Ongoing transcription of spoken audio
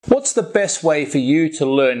What's the best way for you to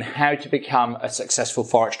learn how to become a successful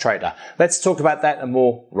Forex trader? Let's talk about that and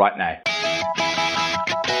more right now.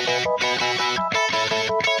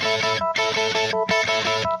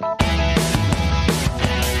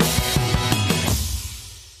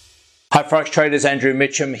 Hi Forex traders, Andrew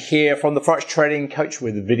Mitchum here from the Forex Trading Coach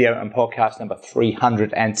with video and podcast number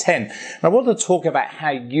 310. And I want to talk about how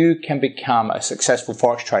you can become a successful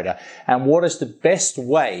Forex trader and what is the best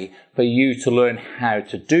way for you to learn how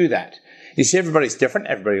to do that. You see, everybody's different.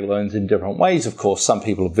 Everybody learns in different ways. Of course, some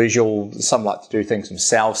people are visual, some like to do things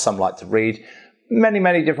themselves, some like to read.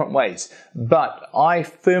 Many different ways. But I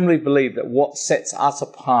firmly believe that what sets us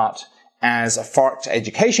apart as a Forex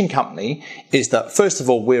education company is that, first of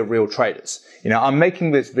all, we're real traders. You know, I'm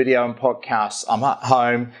making this video and podcast. I'm at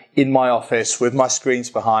home in my office with my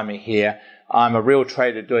screens behind me here. I'm a real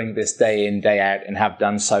trader doing this day in, day out, and have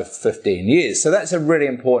done so for 15 years. So that's a really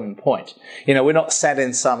important point. You know, we're not sat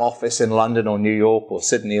in some office in London or New York or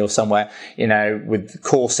Sydney or somewhere, you know, with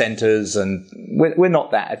call centers, and we're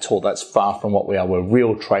not that at all. That's far from what we are. We're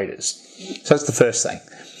real traders. So that's the first thing.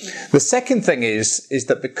 The second thing is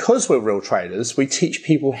that because we're real traders, we teach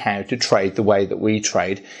people how to trade the way that we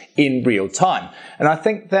trade in real time. And I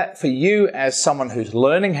think that for you as someone who's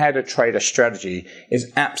learning how to trade a strategy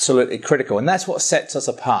is absolutely critical. And that's what sets us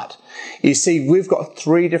apart. You see, we've got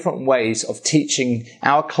 3 different ways of teaching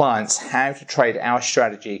our clients how to trade our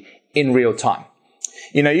strategy in real time.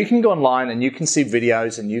 You know, you can go online and you can see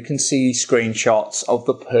videos and you can see screenshots of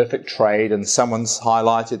the perfect trade, and someone's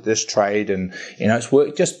highlighted this trade, and, you know, it's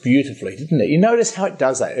worked just beautifully, didn't it? You notice how it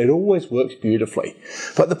does that. It always works beautifully.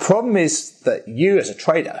 But the problem is that you as a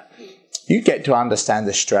trader, you get to understand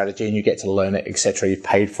this strategy and you get to learn it, etc. You've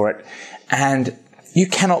paid for it, and you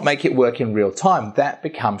cannot make it work in real time. That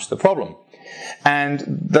becomes the problem. And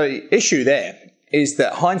the issue there is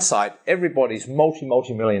that hindsight, everybody's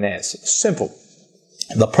multi-millionaires. It's simple.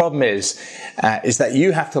 The problem is that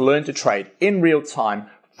you have to learn to trade in real time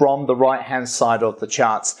from the right-hand side of the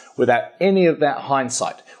charts without any of that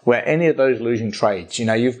hindsight, where any of those losing trades. You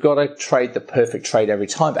know, you've got to trade the perfect trade every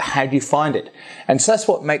time, but how do you find it? And so that's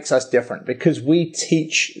what makes us different, because we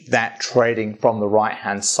teach that trading from the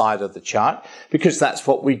right-hand side of the chart, because that's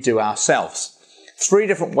what we do ourselves. 3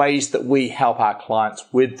 different ways that we help our clients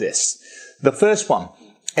with this. The first one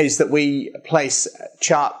is that we place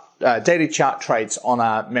daily chart trades on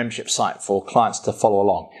our membership site for clients to follow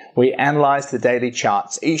along. We analyze the daily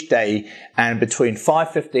charts each day, and between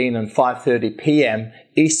 5:15 and 5:30 p.m.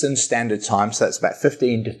 Eastern Standard Time, so that's about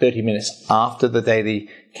 15 to 30 minutes after the daily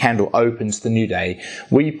candle opens the new day,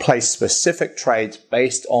 we place specific trades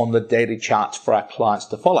based on the daily charts for our clients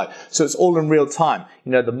to follow. So it's all in real time.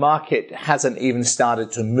 You know, the market hasn't even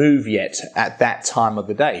started to move yet at that time of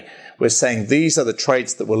the day. We're saying these are the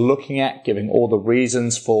trades that we're looking at, giving all the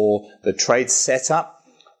reasons for the trade setup.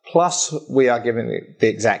 Plus, we are giving the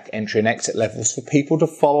exact entry and exit levels for people to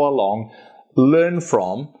follow along, learn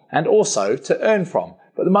from, and also to earn from.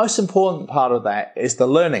 But the most important part of that is the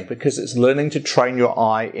learning, because it's learning to train your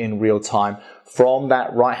eye in real time from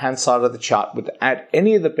that right-hand side of the chart without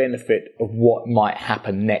any of the benefit of what might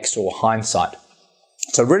happen next or hindsight.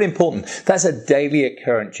 So really important. That's a daily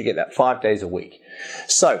occurrence. You get that 5 days a week.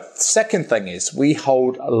 So second thing is we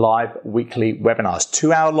hold live weekly webinars,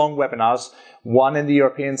 2-hour-long webinars, one in the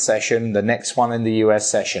European session, the next one in the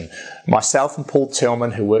US session. Myself and Paul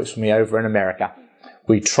Tillman, who works for me over in America,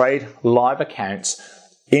 we trade live accounts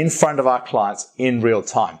in front of our clients in real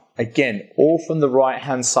time. Again, all from the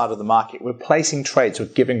right-hand side of the market. We're placing trades. We're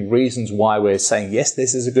giving reasons why we're saying, yes,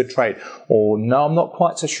 this is a good trade, or no, I'm not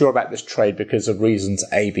quite so sure about this trade because of reasons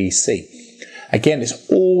A, B, C. Again, it's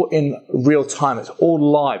all in real time. It's all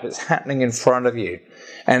live. It's happening in front of you.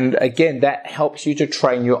 And again, that helps you to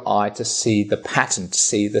train your eye to see the pattern, to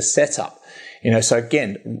see the setup. You know, so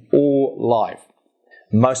again, all live.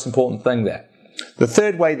 Most important thing there. The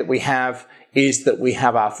third way that we have is that we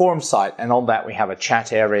have our forum site, and on that we have a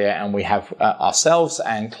chat area, and we have ourselves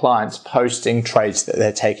and clients posting trades that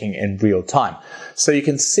they're taking in real time. So you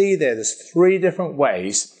can see there's 3 different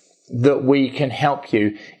ways that we can help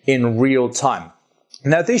you in real time.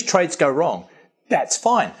 Now, if these trades go wrong, that's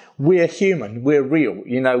fine. We're human. We're real.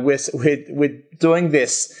 You know, we're doing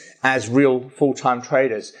this as real full-time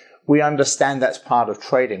traders. We understand that's part of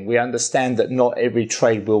trading. We understand that not every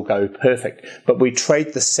trade will go perfect, but we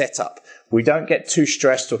trade the setup. We don't get too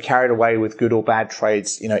stressed or carried away with good or bad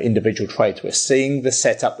trades, you know, individual trades. We're seeing the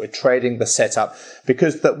setup, we're trading the setup,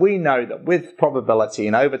 because that we know that with probability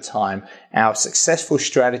and over time, our successful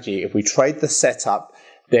strategy, if we trade the setup,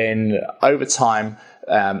 then over time,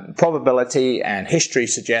 probability and history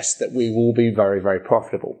suggests that we will be very, very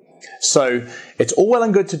profitable. So it's all well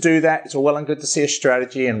and good to do that. It's all well and good to see a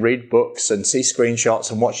strategy and read books and see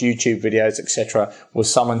screenshots and watch YouTube videos, etc., with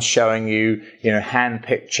someone showing you,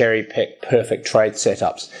 hand-picked, cherry-picked, perfect trade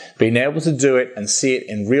setups. Being able to do it and see it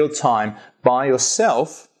in real time by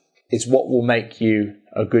yourself is what will make you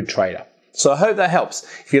a good trader. So I hope that helps.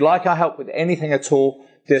 If you like our help with anything at all,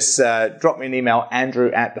 just drop me an email,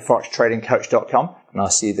 andrew@theforextradingcoach.com, and I'll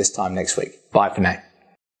see you this time next week. Bye for now.